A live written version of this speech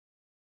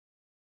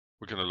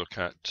We're going to look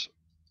at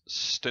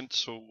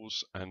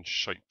stencils and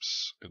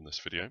shapes in this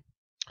video.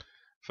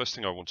 First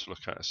thing I want to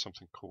look at is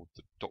something called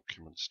the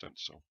document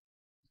stencil,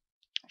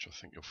 which I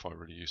think you'll find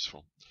really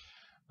useful.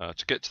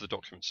 To get to the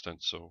document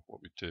stencil, what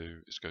we do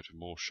is go to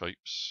More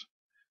Shapes.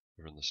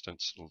 We're in the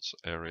stencils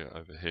area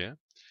over here,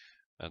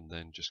 and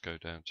then just go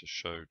down to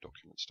Show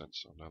Document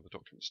Stencil. Now the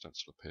document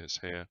stencil appears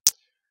here.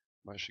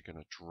 I'm actually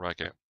going to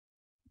drag it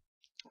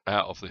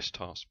out of this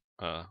task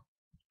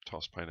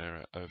pane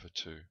area over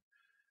to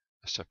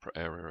a separate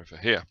area over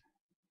here.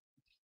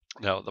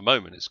 Now at the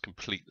moment it's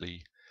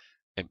completely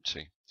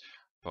empty,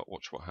 but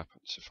watch what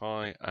happens. If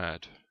I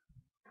add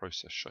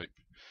process shape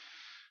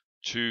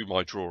to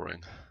my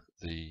drawing,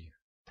 the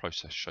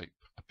process shape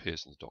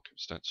appears in the document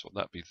stencil.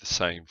 That'd be the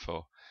same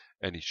for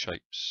any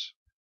shapes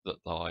that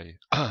I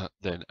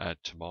then add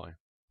to my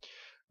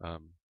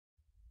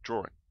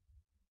drawing.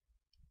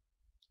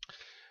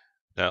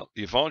 Now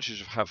the advantage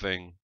of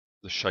having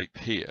the shape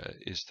here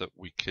is that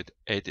we could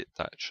edit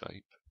that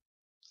shape.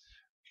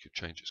 We could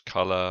change its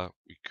color,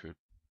 we could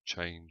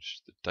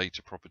change the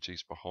data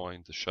properties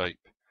behind the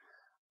shape,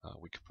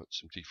 we could put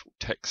some default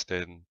text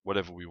in,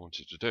 whatever we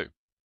wanted to do.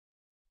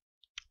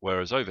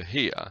 Whereas over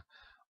here,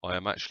 I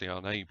am actually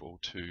unable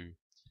to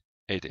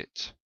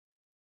edit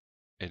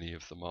any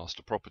of the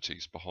master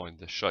properties behind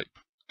this shape,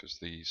 because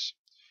these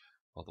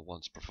are the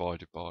ones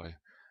provided by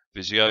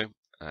Visio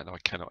and I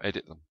cannot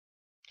edit them.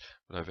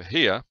 But over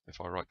here,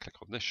 if I right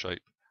click on this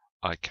shape,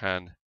 I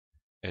can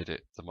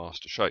edit the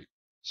master shape.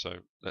 So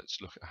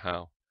let's look at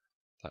how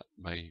that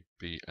may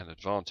be an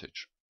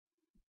advantage.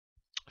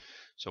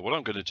 So what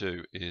I'm going to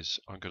do is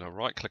I'm going to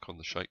right click on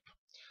the shape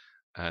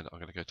and I'm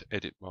going to go to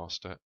Edit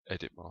Master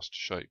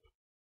Shape.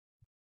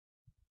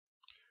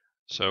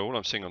 So all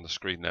I'm seeing on the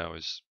screen now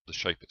is the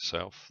shape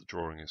itself. The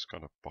drawing is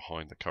kind of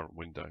behind the current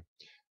window. And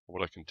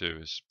what I can do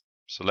is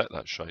select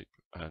that shape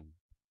and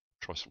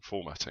try some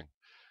formatting.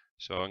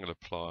 So I'm going to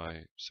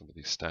apply some of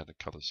these standard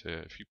colors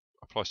here. If you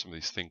apply some of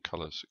these thin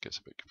colors, it gets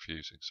a bit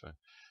confusing. So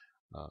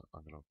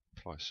I'm going to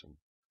apply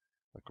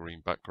a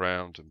green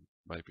background, and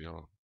maybe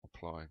I'll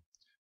apply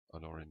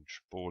an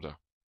orange border.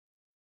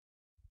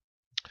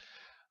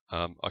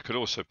 I could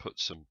also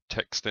put some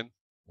text in.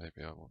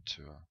 Maybe I want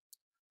to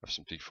have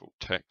some default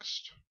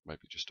text, maybe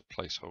just a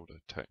placeholder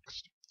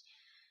text.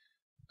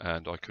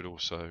 And I could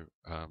also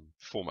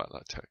format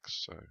that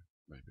text. So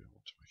maybe I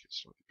want to make it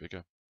slightly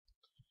bigger.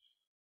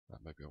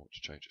 Maybe I want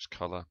to change its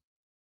color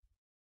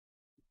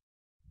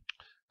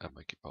and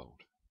make it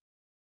bold.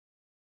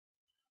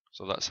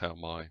 So that's how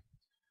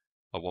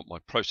I want my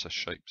process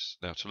shapes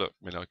now to look.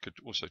 I mean, I could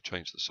also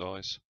change the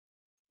size.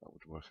 That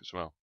would work as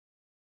well.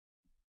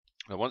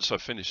 Now once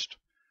I've finished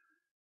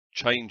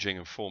changing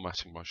and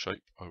formatting my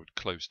shape, I would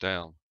close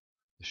down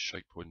this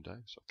shape window.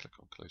 So I click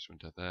on close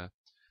window there,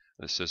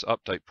 and it says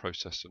update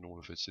process in all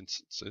of its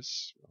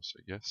instances. I'll say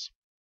yes.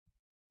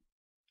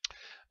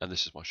 And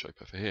this is my shape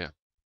over here.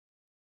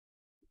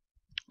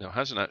 Now it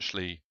hasn't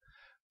actually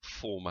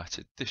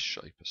formatted this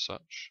shape as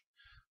such,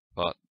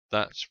 but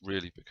that's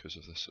really because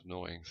of this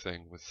annoying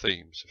thing with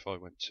themes. If I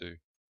went to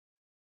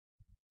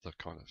the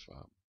kind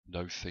of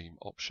no theme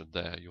option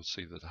there, you'll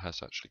see that it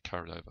has actually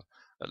carried over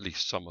at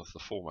least some of the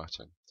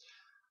formatting.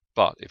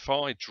 But if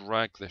I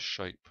drag this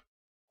shape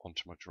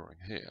onto my drawing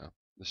here,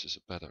 this is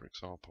a better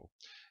example.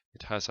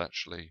 It has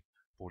actually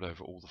brought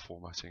over all the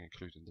formatting,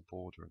 including the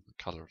border and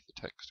the color of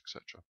the text,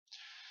 etc.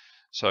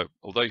 So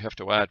although you have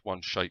to add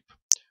one shape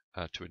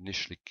to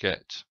initially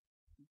get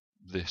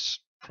this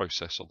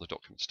process on the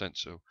document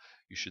stencil,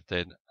 you should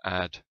then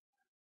add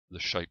the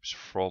shapes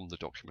from the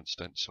document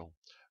stencil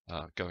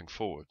going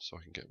forward. So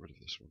I can get rid of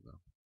this one now.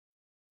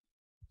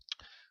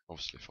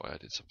 Obviously if I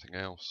added something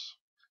else,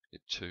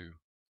 it too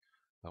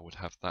would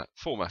have that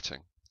formatting.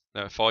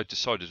 Now if I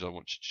decided I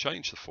wanted to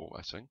change the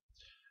formatting,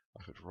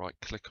 I could right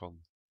click on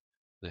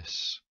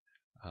this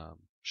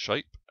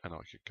shape and I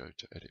could go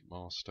to Edit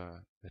Master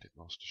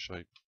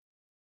Shape,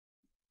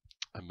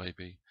 and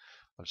maybe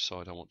I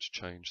decide I want to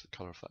change the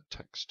color of that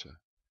text to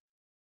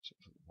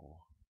something more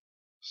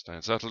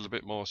stands out a little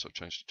bit more, so I've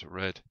changed it to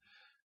red.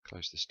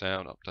 Close this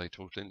down, update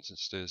all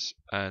instances,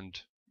 and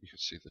you can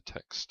see the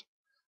text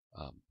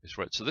is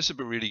red. So this would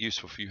be really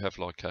useful if you have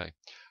like a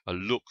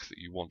look that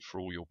you want for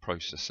all your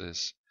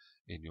processes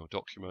in your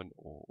document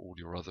or all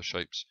your other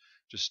shapes.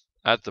 Just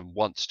add them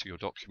once to your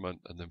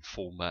document and then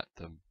format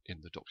them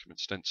in the document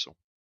stencil.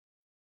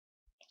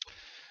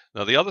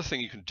 Now the other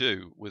thing you can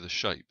do with a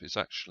shape is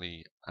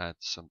actually add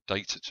some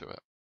data to it.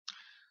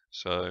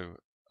 So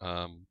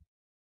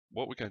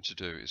what we're going to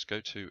do is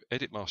go to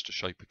Edit Master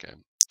Shape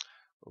again.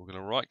 We're going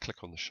to right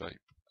click on the shape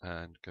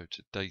and go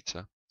to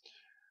Data,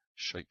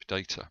 Shape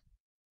Data.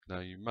 Now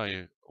you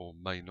may or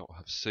may not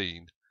have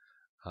seen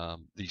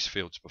these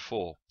fields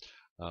before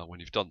when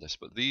you've done this,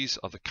 but these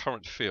are the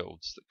current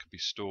fields that can be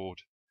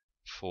stored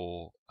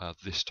for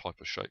this type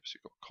of shape. So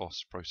you've got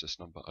cost, process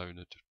number,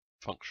 owner,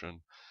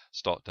 function,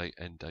 start date,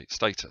 end date,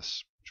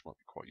 status, which might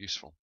be quite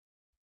useful.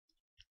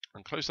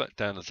 And close that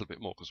down a little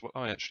bit more, because what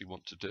I actually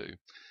want to do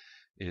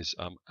is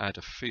add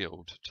a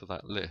field to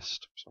that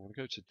list. So I'm going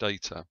to go to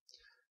Data,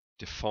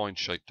 define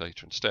shape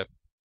data instead.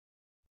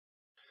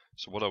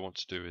 So what I want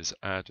to do is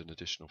add an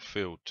additional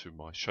field to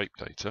my shape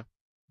data.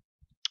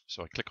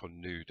 So I click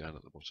on New down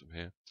at the bottom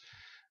here,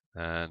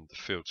 and the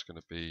field's going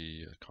to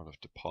be a kind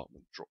of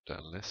department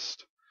drop-down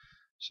list.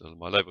 So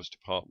my labels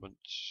department,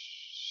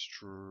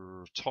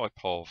 type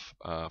of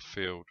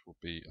field will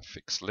be a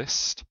fixed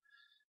list,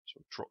 so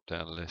a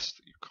drop-down list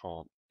that you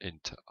can't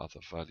enter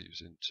other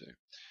values into.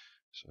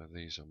 So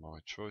these are my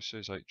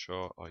choices: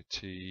 HR,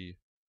 IT,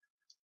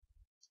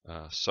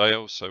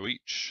 sales. So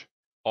each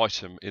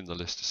item in the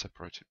list is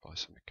separated by a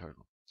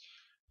semicolon.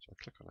 So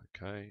I click on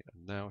OK,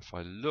 and now if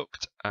I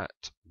looked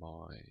at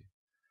my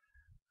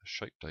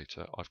shape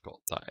data, I've got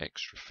that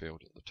extra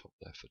field at the top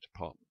there for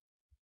department.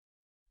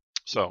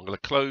 So I'm going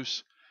to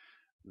close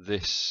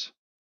this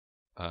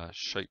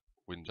shape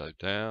window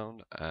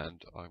down,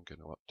 and I'm going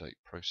to update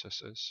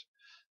processes.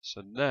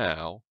 So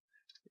now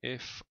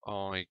if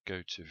I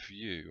go to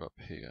view up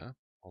here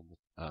on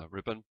the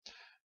ribbon,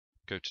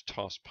 go to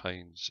task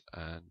panes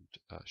and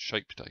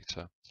shape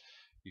data,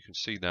 you can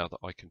see now that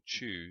I can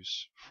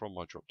choose from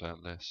my drop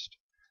down list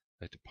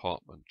a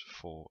department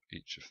for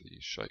each of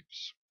these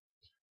shapes.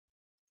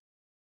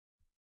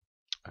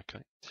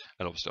 Okay,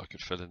 and obviously I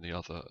could fill in the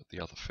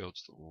other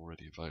fields that were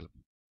already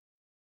available.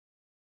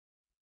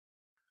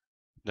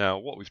 Now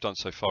what we've done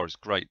so far is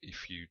great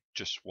if you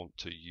just want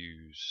to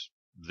use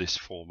this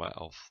format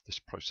of this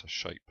process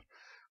shape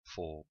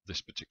for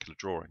this particular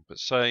drawing. But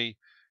say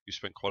you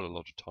spend quite a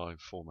lot of time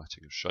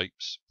formatting of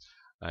shapes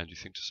and you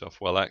think to yourself,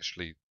 well,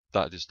 actually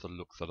that is the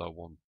look that I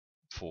want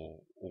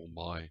for all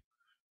my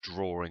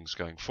drawings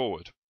going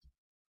forward,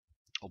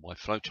 or my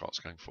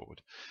flowcharts going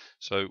forward.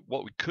 So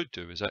what we could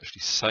do is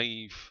actually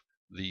save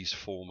these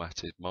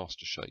formatted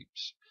master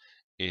shapes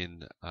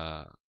in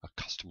a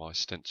customized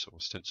stencil,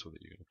 a stencil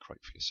that you're going to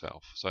create for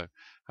yourself. So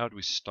how do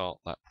we start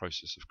that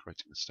process of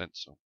creating a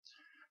stencil?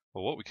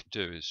 Well, what we can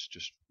do is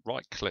just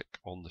right click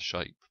on the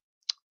shape,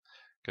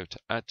 go to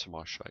add to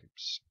my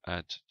shapes,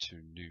 add to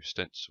new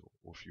stencil,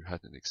 or if you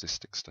had an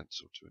existing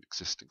stencil, to an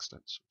existing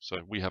stencil. So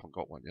we haven't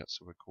got one yet,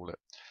 so we'll call it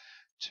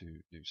to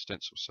new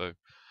stencil. So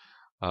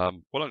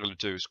what I'm going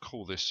to do is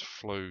call this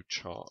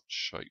flowchart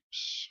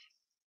shapes,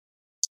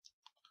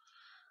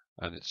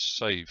 and it's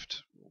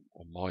saved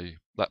on my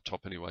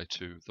laptop anyway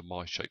to the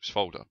My Shapes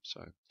folder.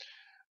 So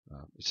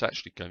it's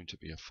actually going to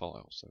be a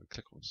file. So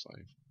click on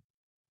save.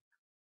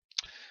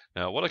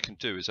 Now what I can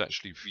do is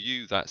actually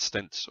view that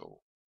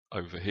stencil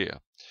over here.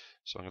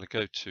 So I'm going to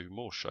go to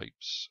More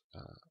Shapes,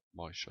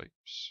 My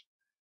Shapes,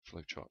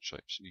 Flowchart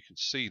Shapes, and you can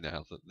see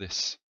now that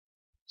this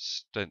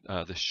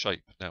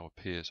shape now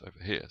appears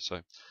over here.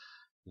 So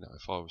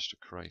if I was to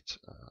create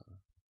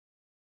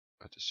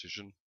a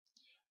decision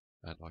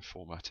and I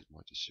formatted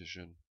my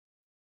decision,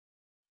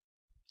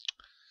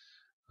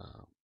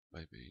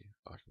 maybe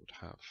I would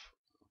have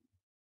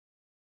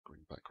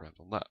green background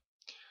on that.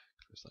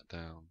 Close that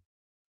down.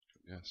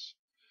 Yes.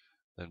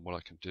 Then what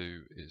I can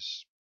do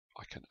is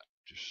I can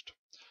just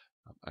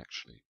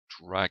actually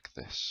drag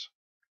this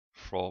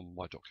from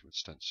my document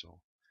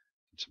stencil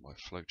into my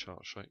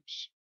flowchart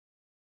shapes.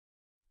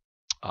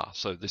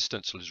 So this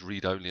stencil is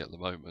read-only at the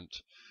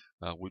moment.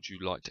 Would you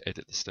like to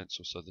edit the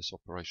stencil so this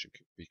operation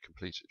can be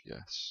completed?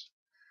 Yes.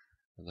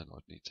 And then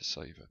I'd need to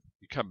save it.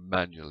 You can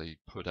manually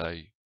put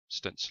a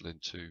stencil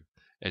into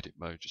edit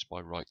mode just by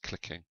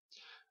right-clicking.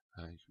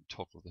 You can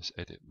toggle this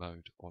edit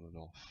mode on and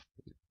off.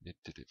 It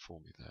did it for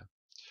me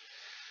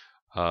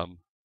there.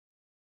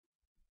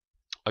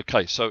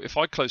 Okay, so if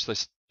I close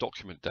this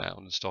document down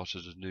and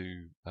started a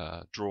new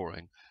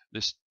drawing,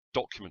 this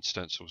document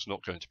stencil is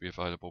not going to be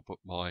available, but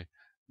my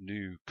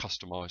new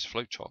customized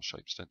flowchart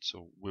shape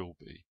stencil will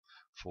be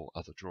for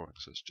other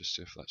drawings. Let's just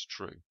see if that's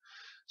true.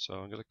 So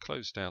I'm going to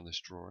close down this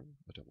drawing.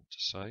 I don't want to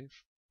save.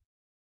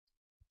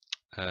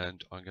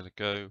 And I'm going to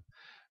go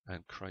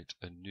and create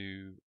a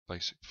new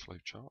basic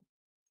flowchart.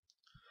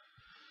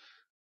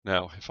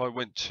 Now, if I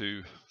went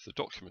to the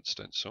document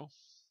stencil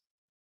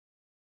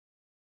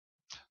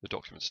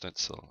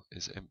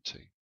is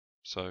empty.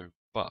 So,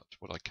 but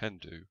what I can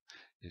do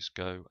is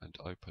go and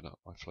open up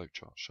my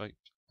flowchart shape,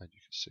 and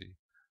you can see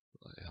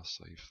that they are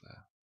saved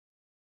there.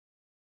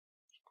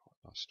 It's quite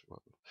nice to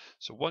work with.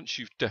 So once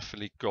you've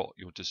definitely got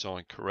your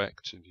design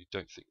correct and you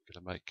don't think you're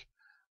going to make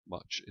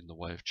much in the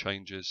way of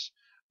changes,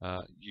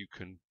 you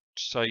can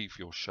save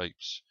your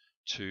shapes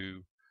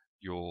to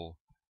your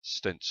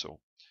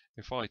stencil.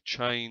 If I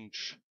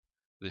change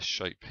this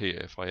shape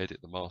here, if I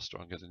edit the master,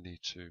 I'm going to need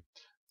to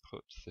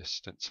put this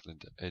stencil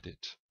into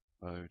edit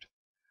mode.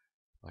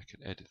 I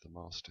can edit the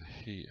master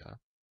here.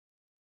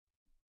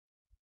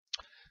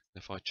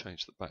 If I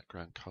change the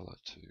background color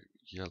to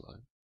yellow,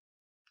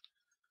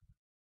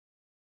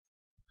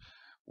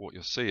 what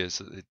you'll see is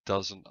that it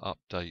doesn't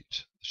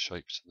update the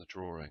shapes in the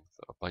drawing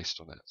that are based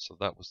on it. So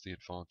that was the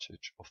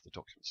advantage of the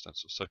document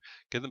stencil. So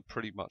get them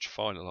pretty much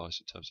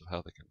finalized in terms of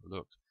how they're going to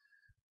look,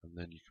 and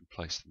then you can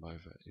place them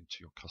over into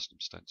your custom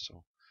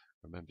stencil.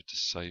 Remember to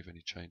save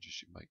any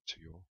changes you make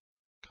to your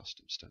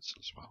custom stencil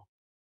as well.